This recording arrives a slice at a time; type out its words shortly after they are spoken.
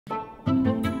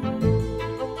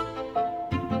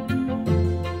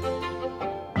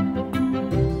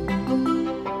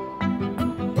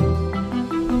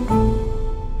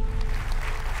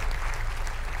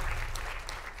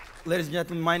Ladies and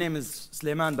gentlemen, my name is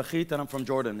Suleiman Bakhit, and I'm from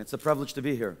Jordan. It's a privilege to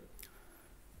be here.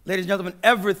 Ladies and gentlemen,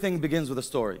 everything begins with a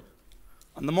story.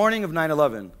 On the morning of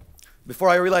 9/11, before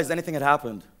I realized anything had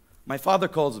happened, my father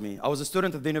calls me. I was a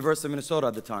student at the University of Minnesota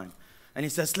at the time. And he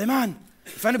says, Suleiman,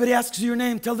 if anybody asks you your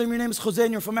name, tell them your name is Jose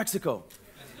and you're from Mexico.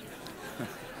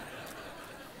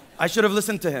 I should have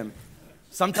listened to him.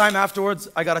 Sometime afterwards,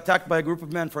 I got attacked by a group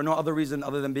of men for no other reason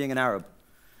other than being an Arab.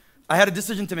 I had a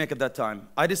decision to make at that time.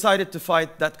 I decided to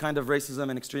fight that kind of racism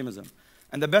and extremism.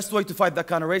 And the best way to fight that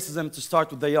kind of racism is to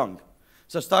start with the young.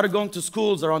 So I started going to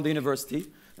schools around the university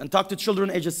and talked to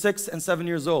children ages 6 and 7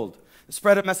 years old.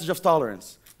 Spread a message of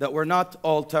tolerance, that we're not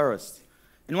all terrorists.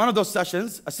 In one of those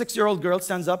sessions, a 6-year-old girl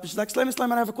stands up and she's like,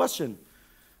 Suleiman, I have a question.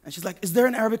 And she's like, is there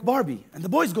an Arabic Barbie? And the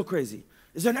boys go crazy.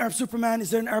 Is there an Arab Superman?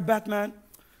 Is there an Arab Batman?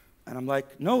 And I'm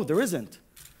like, no, there isn't.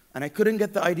 And I couldn't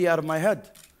get the idea out of my head.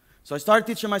 So I started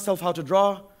teaching myself how to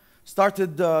draw,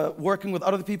 started working with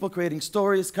other people, creating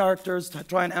stories, characters, to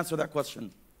try and answer that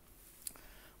question.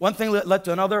 One thing led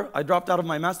to another. I dropped out of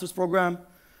my master's program,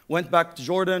 went back to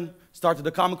Jordan, started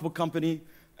a comic book company,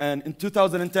 and in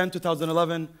 2010,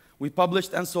 2011, we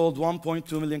published and sold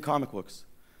 1.2 million comic books.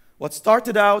 What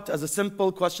started out as a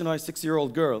simple question by a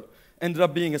 6-year-old girl ended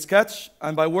up being a sketch,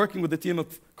 and by working with a team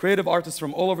of creative artists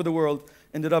from all over the world,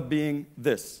 ended up being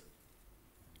this.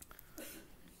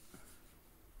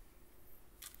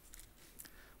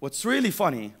 What's really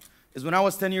funny is when I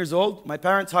was 10 years old, my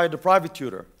parents hired a private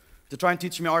tutor to try and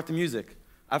teach me art and music.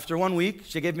 After 1 week,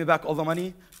 she gave me back all the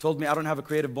money, told me I don't have a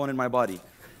creative bone in my body.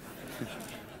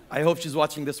 I hope she's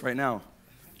watching this right now.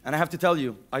 And I have to tell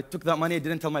you, I took that money, I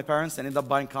didn't tell my parents, and ended up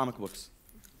buying comic books.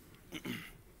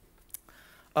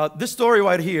 This story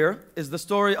right here is the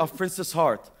story of Princess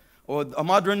Heart, or a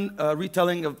modern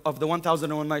retelling of the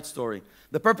 1001 Nights story.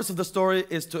 The purpose of the story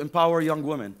is to empower young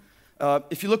women.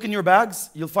 If you look in your bags,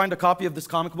 you'll find a copy of this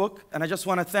comic book, and I just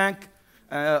want to thank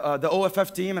the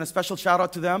OFF team, and a special shout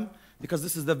out to them, because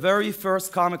this is the very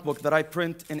first comic book that I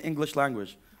print in English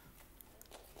language.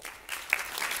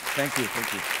 Thank you,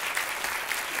 thank you.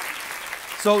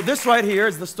 So this right here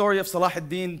is the story of Salah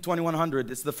ad-Din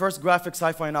 2100. It's the first graphic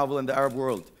sci-fi novel in the Arab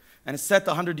world, and it's set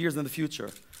 100 years in the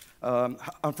future.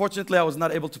 Unfortunately, I was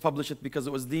not able to publish it because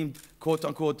it was deemed, quote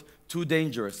unquote, too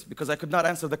dangerous, because I could not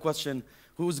answer the question,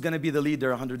 who's going to be the leader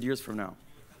 100 years from now?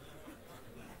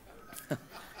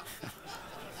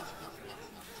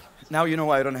 Now you know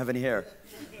why I don't have any hair.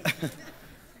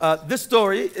 This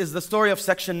story is the story of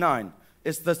Section 9.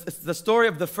 It's the story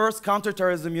of the first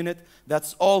counterterrorism unit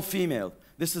that's all female.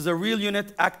 This is a real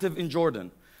unit active in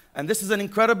Jordan. And this is an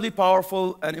incredibly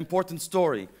powerful and important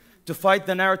story to fight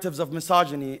the narratives of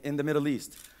misogyny in the Middle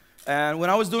East. And when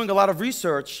I was doing a lot of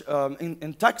research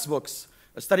in textbooks,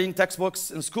 studying textbooks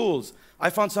in schools, I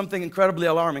found something incredibly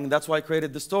alarming, and that's why I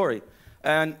created this story.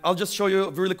 And I'll just show you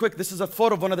really quick. This is a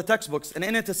photo of one of the textbooks, and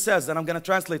in it says, and I'm going to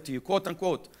translate to you, quote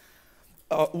unquote,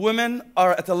 women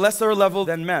are at a lesser level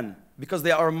than men because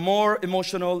they are more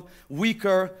emotional,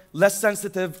 weaker, less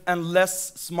sensitive, and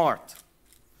less smart.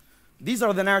 These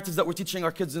are the narratives that we're teaching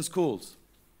our kids in schools.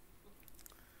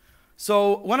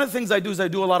 So one of the things I do is I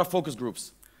do a lot of focus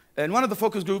groups. And one of the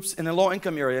focus groups in a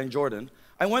low-income area in Jordan,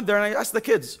 I went there and I asked the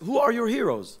kids, who are your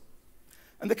heroes?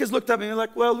 And the kids looked at me and were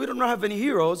like, well, we don't have any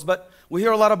heroes, but we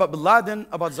hear a lot about Bin Laden,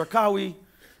 about Zarqawi. And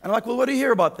I'm like, well, what do you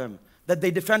hear about them? That they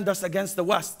defend us against the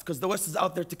West, because the West is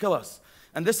out there to kill us.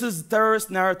 And this is terrorist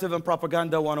narrative and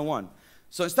propaganda 101.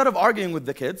 So instead of arguing with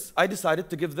the kids, I decided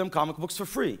to give them comic books for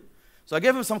free. So I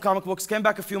gave them some comic books, came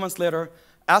back a few months later,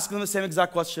 asked them the same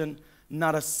exact question.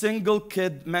 Not a single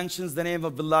kid mentions the name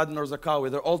of Bin Laden or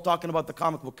Zarqawi. They're all talking about the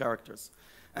comic book characters.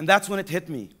 And that's when it hit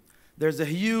me. There's a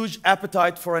huge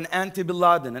appetite for an anti-Bin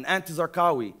Laden, an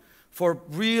anti-Zarqawi, for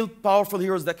real powerful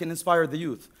heroes that can inspire the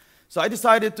youth. So I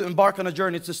decided to embark on a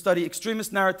journey to study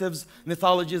extremist narratives,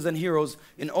 mythologies, and heroes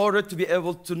in order to be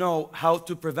able to know how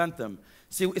to prevent them.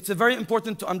 See, it's very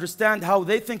important to understand how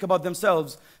they think about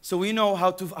themselves so we know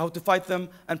how to fight them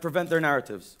and prevent their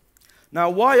narratives. Now,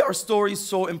 why are stories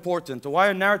so important? Or why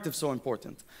are narratives so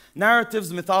important?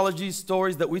 Narratives, mythologies,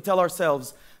 stories that we tell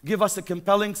ourselves give us a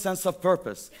compelling sense of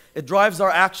purpose. It drives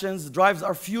our actions, drives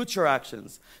our future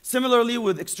actions. Similarly,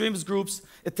 with extremist groups,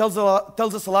 it tells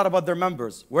us a lot about their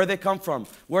members, where they come from,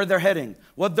 where they're heading,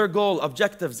 what their goal,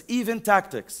 objectives, even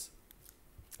tactics.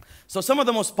 So some of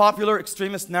the most popular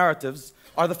extremist narratives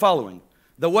are the following.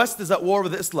 The West is at war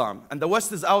with Islam, and the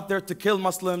West is out there to kill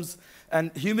Muslims and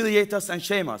humiliate us and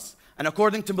shame us. And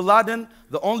according to Bin Laden,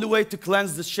 the only way to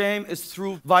cleanse this shame is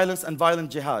through violence and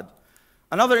violent jihad.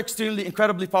 Another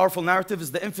incredibly powerful narrative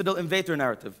is the infidel invader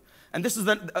narrative. And this is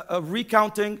a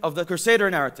recounting of the Crusader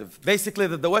narrative. Basically,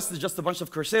 that the West is just a bunch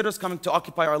of Crusaders coming to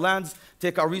occupy our lands,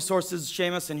 take our resources,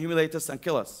 shame us and humiliate us and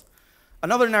kill us.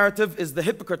 Another narrative is the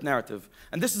hypocrite narrative.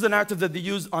 And this is a narrative that they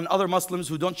use on other Muslims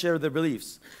who don't share their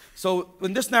beliefs. So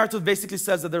when this narrative basically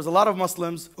says that there's a lot of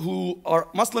Muslims who are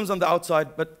Muslims on the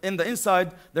outside, but in the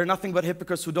inside, they're nothing but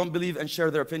hypocrites who don't believe and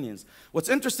share their opinions. What's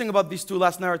interesting about these two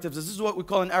last narratives is this is what we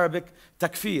call in Arabic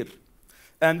takfir.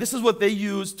 And this is what they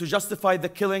use to justify the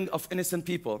killing of innocent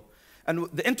people. And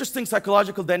the interesting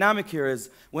psychological dynamic here is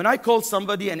when I call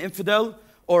somebody an infidel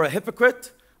or a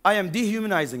hypocrite, I am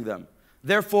dehumanizing them.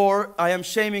 Therefore, I am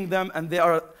shaming them, and they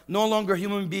are no longer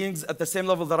human beings at the same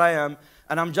level that I am,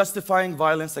 and I'm justifying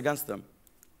violence against them.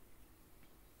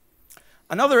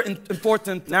 Another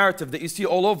important narrative that you see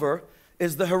all over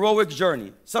is the heroic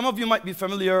journey. Some of you might be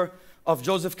familiar of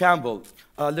Joseph Campbell,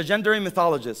 a legendary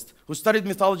mythologist who studied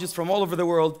mythologies from all over the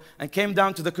world and came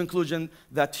down to the conclusion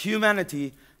that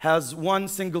humanity has one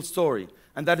single story,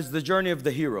 and that is the journey of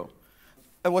the hero.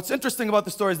 And what's interesting about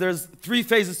the story is there's 3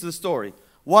 phases to the story.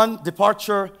 1,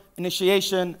 departure,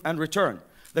 initiation, and return.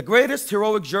 The greatest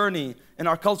heroic journey in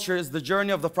our culture is the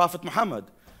journey of the Prophet Muhammad,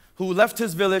 who left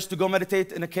his village to go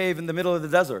meditate in a cave in the middle of the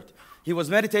desert. He was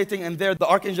meditating, and there the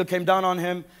archangel came down on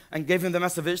him and gave him the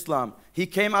message of Islam. He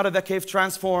came out of the cave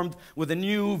transformed with a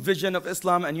new vision of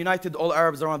Islam and united all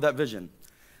Arabs around that vision.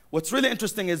 What's really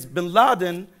interesting is bin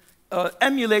Laden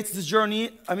emulates this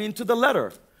journey, to the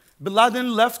letter. Bin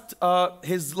Laden left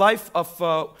his life of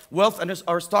wealth and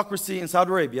aristocracy in Saudi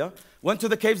Arabia, went to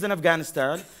the caves in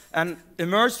Afghanistan, and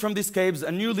emerged from these caves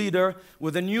a new leader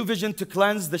with a new vision to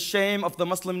cleanse the shame of the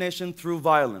Muslim nation through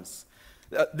violence.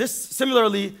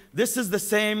 Similarly, this is the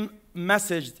same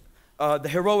message, the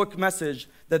heroic message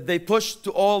that they push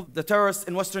to all the terrorists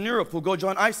in Western Europe who go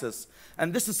join ISIS.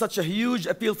 And this is such a huge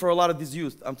appeal for a lot of these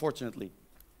youth, unfortunately.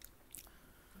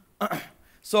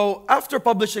 So after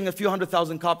publishing a few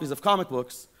 100,000 copies of comic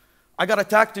books, I got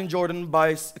attacked in Jordan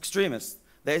by extremists.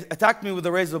 They attacked me with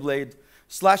a razor blade,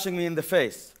 slashing me in the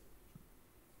face.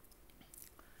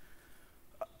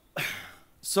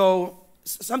 So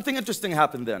something interesting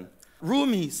happened then.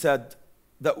 Rumi said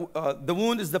that the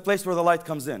wound is the place where the light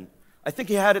comes in. I think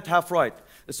he had it half right.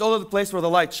 It's also the place where the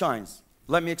light shines.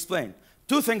 Let me explain.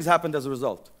 2 things happened as a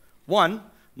result. 1,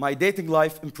 my dating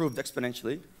life improved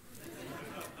exponentially.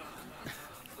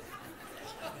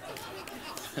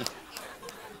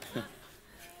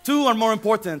 2 are more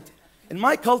important. In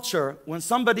my culture, when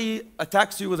somebody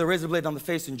attacks you with a razor blade on the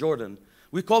face in Jordan,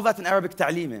 we call that in Arabic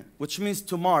ta'limi, which means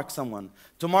to mark someone,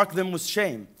 to mark them with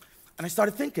shame. And I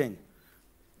started thinking,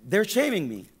 they're shaming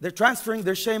me. They're transferring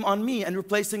their shame on me and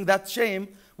replacing that shame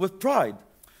with pride.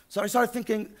 So I started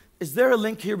thinking, is there a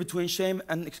link here between shame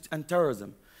and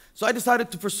terrorism? So I decided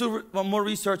to pursue more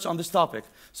research on this topic.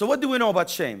 So what do we know about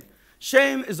shame?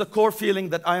 Shame is a core feeling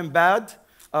that I am bad,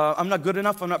 I'm not good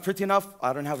enough, I'm not pretty enough,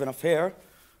 I don't have enough hair.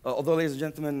 Although, ladies and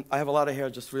gentlemen, I have a lot of hair,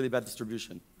 just really bad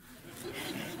distribution.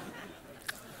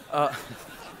 And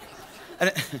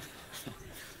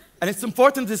it's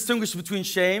important to distinguish between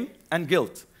shame and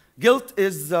guilt. Guilt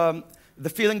is the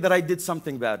feeling that I did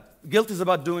something bad. Guilt is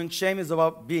about doing, shame is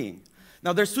about being.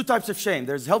 Now, there's 2 types of shame.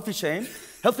 There's healthy shame.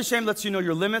 Healthy shame lets you know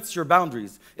your limits, your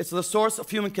boundaries. It's the source of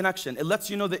human connection. It lets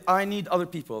you know that I need other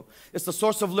people. It's the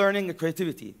source of learning and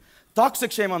creativity.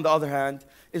 Toxic shame, on the other hand,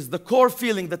 is the core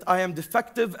feeling that I am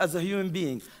defective as a human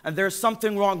being and there's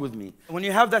something wrong with me. When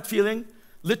you have that feeling,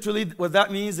 literally what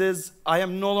that means is I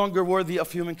am no longer worthy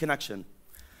of human connection.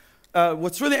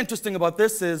 What's really interesting about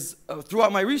this is,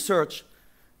 throughout my research,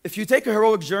 if you take a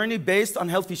heroic journey based on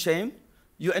healthy shame,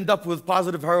 you end up with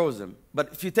positive heroism. But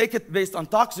if you take it based on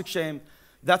toxic shame,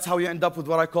 that's how you end up with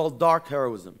what I call dark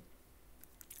heroism.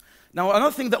 Now,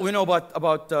 another thing that we know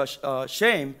about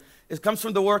shame comes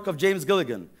from the work of James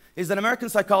Gilligan. He's an American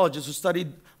psychologist who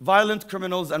studied violent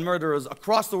criminals and murderers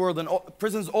across the world and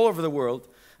prisons all over the world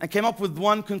and came up with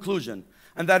one conclusion,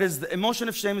 and that is the emotion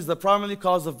of shame is the primary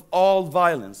cause of all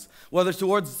violence, whether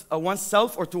towards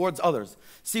oneself or towards others.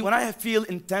 See, when I feel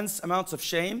intense amounts of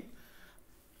shame,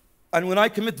 and when I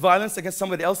commit violence against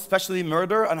somebody else, especially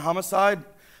murder and homicide,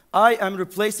 I am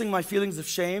replacing my feelings of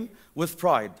shame with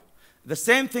pride. The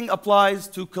same thing applies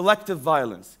to collective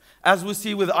violence, as we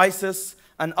see with ISIS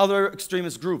and other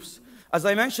extremist groups. As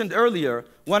I mentioned earlier,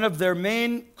 one of their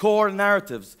main core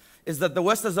narratives is that the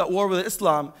West is at war with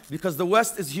Islam because the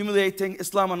West is humiliating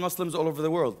Islam and Muslims all over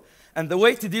the world. And the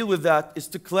way to deal with that is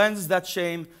to cleanse that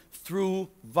shame through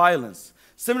violence.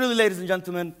 Similarly, ladies and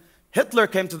gentlemen, Hitler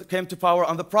came to power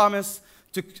on the promise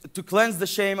to cleanse the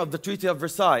shame of the Treaty of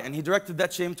Versailles, and he directed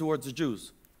that shame towards the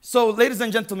Jews. So, ladies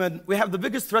and gentlemen, we have the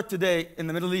biggest threat today in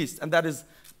the Middle East, and that is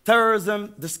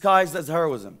terrorism disguised as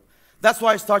heroism. That's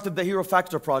why I started the Hero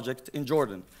Factor project in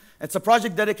Jordan. It's a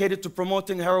project dedicated to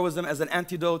promoting heroism as an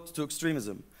antidote to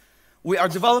extremism. We are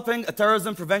developing a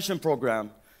terrorism prevention program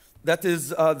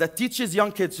that teaches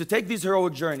young kids to take these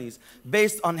heroic journeys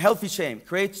based on healthy shame,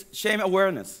 creates shame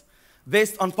awareness,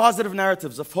 based on positive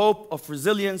narratives of hope, of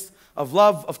resilience, of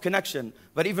love, of connection,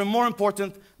 but even more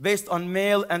important, based on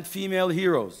male and female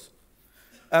heroes.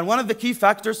 And one of the key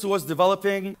factors towards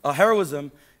developing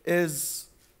heroism is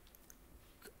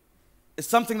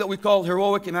something that we call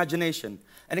heroic imagination.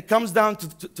 And it comes down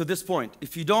to this point.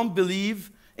 If you don't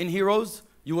believe in heroes,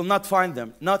 you will not find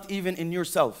them, not even in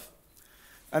yourself.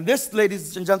 And this,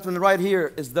 ladies and gentlemen, right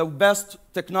here is the best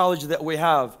technology that we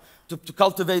have to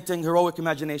cultivating heroic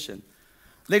imagination.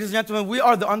 Ladies and gentlemen, we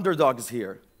are the underdogs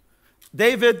here.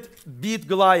 David beat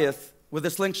Goliath with a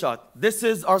slingshot. This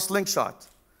is our slingshot.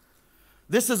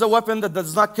 This is a weapon that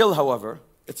does not kill, however.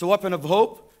 It's a weapon of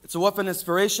hope. It's a weapon of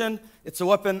inspiration. It's a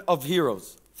weapon of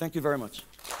heroes. Thank you very much.